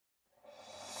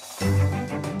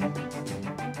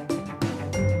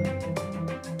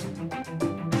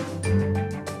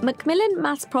Macmillan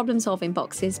Maths problem-solving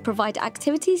boxes provide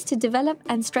activities to develop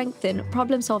and strengthen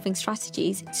problem-solving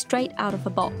strategies straight out of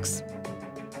a box.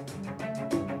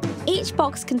 Each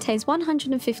box contains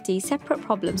 150 separate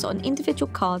problems on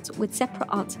individual cards with separate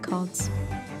answer cards.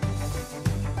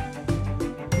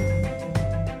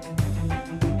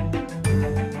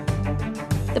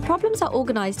 The problems are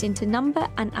organised into number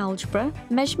and algebra,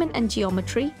 measurement and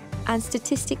geometry, and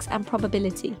statistics and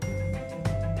probability.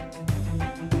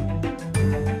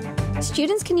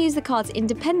 Students can use the cards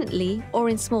independently or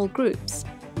in small groups.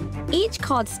 Each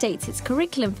card states its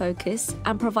curriculum focus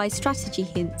and provides strategy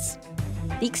hints.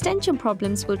 The extension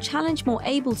problems will challenge more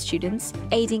able students,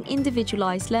 aiding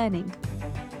individualised learning.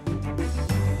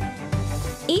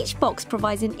 Each box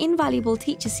provides an invaluable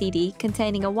teacher CD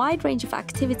containing a wide range of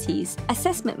activities,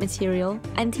 assessment material,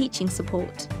 and teaching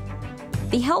support.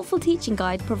 The helpful teaching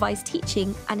guide provides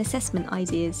teaching and assessment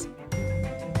ideas.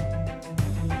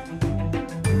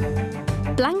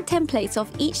 Blank templates of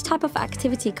each type of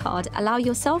activity card allow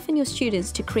yourself and your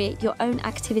students to create your own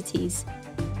activities.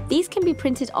 These can be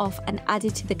printed off and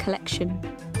added to the collection.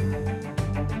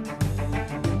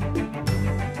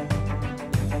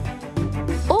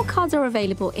 All cards are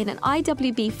available in an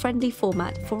IWB-friendly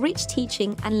format for rich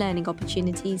teaching and learning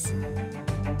opportunities.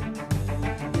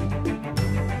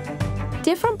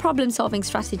 Different problem-solving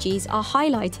strategies are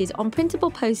highlighted on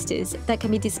printable posters that can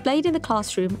be displayed in the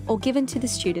classroom or given to the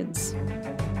students.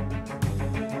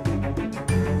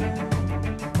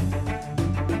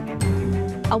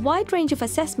 A wide range of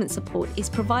assessment support is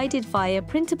provided via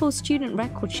printable student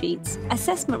record sheets,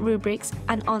 assessment rubrics,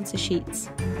 and answer sheets.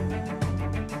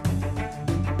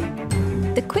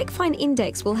 The Quick Find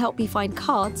Index will help you find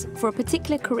cards for a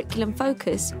particular curriculum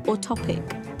focus or topic.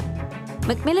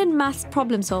 Macmillan Maths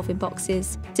problem-solving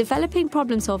boxes, developing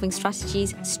problem-solving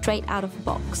strategies straight out of a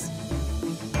box.